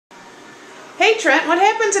Hey Trent, what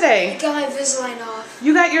happened today? I got my Invisalign off.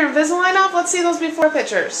 You got your Invisalign off? Let's see those before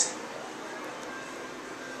pictures.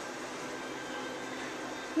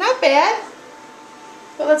 Not bad.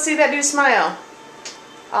 But let's see that new smile.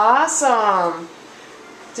 Awesome.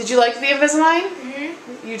 Did you like the Invisalign?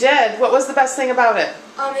 Mm-hmm. You did. What was the best thing about it?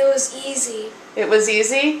 It was easy. It was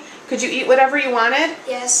easy? Could you eat whatever you wanted?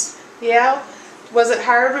 Yes. Yeah? Was it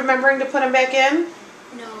hard remembering to put them back in?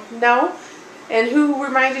 No. No? And who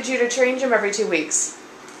reminded you to change them every 2 weeks?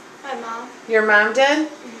 My mom. Your mom did?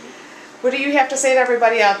 Mm-hmm. What do you have to say to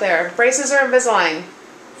everybody out there? Braces or Invisalign?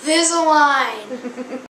 Invisalign.